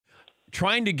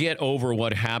trying to get over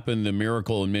what happened, the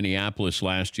miracle in Minneapolis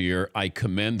last year. I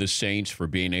commend the Saints for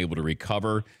being able to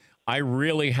recover. I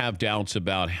really have doubts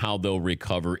about how they'll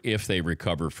recover if they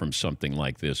recover from something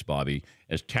like this, Bobby.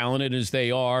 As talented as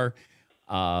they are,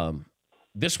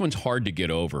 this one's hard to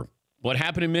get over. What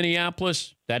happened in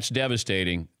Minneapolis, that's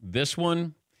devastating. This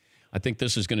one, I think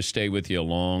this is going to stay with you a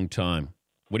long time.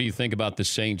 What do you think about the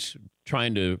Saints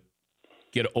trying to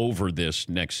get over this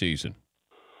next season?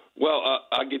 Well,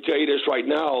 I can tell you this right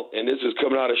now, and this is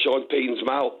coming out of Sean Payton's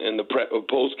mouth in the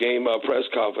post-game press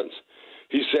conference.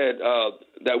 He said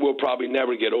that we'll probably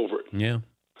never get over it. Yeah,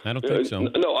 I don't think so.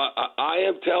 No, I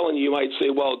am telling you, you might say,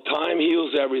 well, time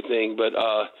heals everything. But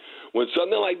when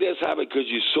something like this happens, because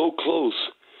you're so close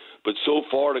but so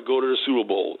far to go to the Super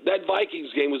Bowl, that Vikings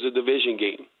game was a division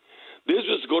game. This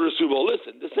was to go to the Super Bowl.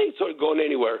 Listen, the Saints aren't going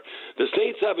anywhere. The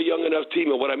Saints have a young enough team,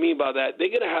 and what I mean by that,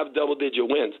 they're going to have double-digit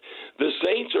wins. The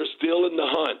Saints are still in the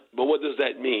hunt, but what does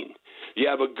that mean? You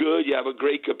have a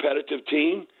great competitive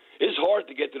team. It's hard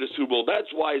to get to the Super Bowl. That's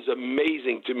why it's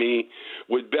amazing to me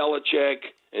with Belichick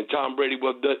and Tom Brady.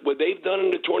 What they've done in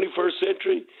the 21st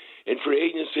century in free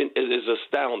agency is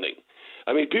astounding.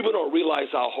 I mean, people don't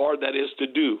realize how hard that is to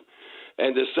do.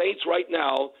 And the Saints right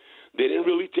now, they didn't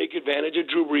really take advantage of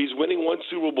Drew Brees winning one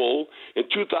Super Bowl. In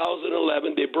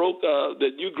 2011, they broke the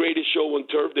new greatest show on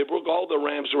turf. They broke all the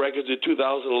Rams records in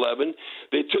 2011.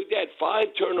 They took that 5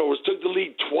 turnovers, took the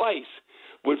lead twice.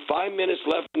 With 5 minutes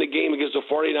left in the game against the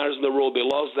 49ers on the road, they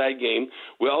lost that game.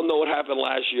 We all know what happened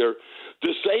last year.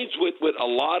 The Saints, with a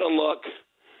lot of luck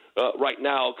right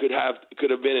now, could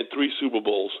have been in 3 Super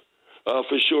Bowls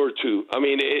for sure, too. I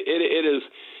mean, it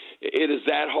is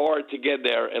that hard to get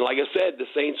there. And like I said, the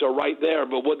Saints are right there,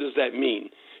 but what does that mean?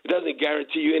 It doesn't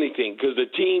guarantee you anything because the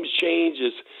teams change.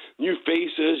 It's new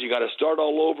faces. You got to start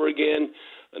all over again.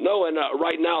 No, and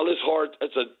right now,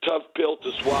 it's a tough pill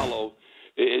to swallow.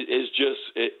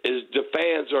 The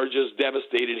fans are just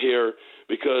devastated here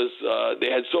because they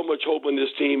had so much hope in this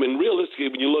team. And realistically,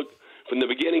 when you look from the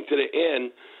beginning to the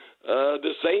end,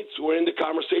 the Saints were in the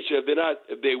conversation.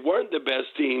 If they weren't the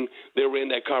best team, they were in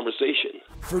that conversation.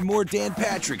 For more Dan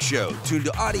Patrick Show, tune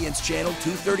to Audience Channel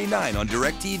 239 on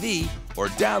DirecTV or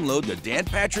download the Dan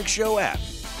Patrick Show app.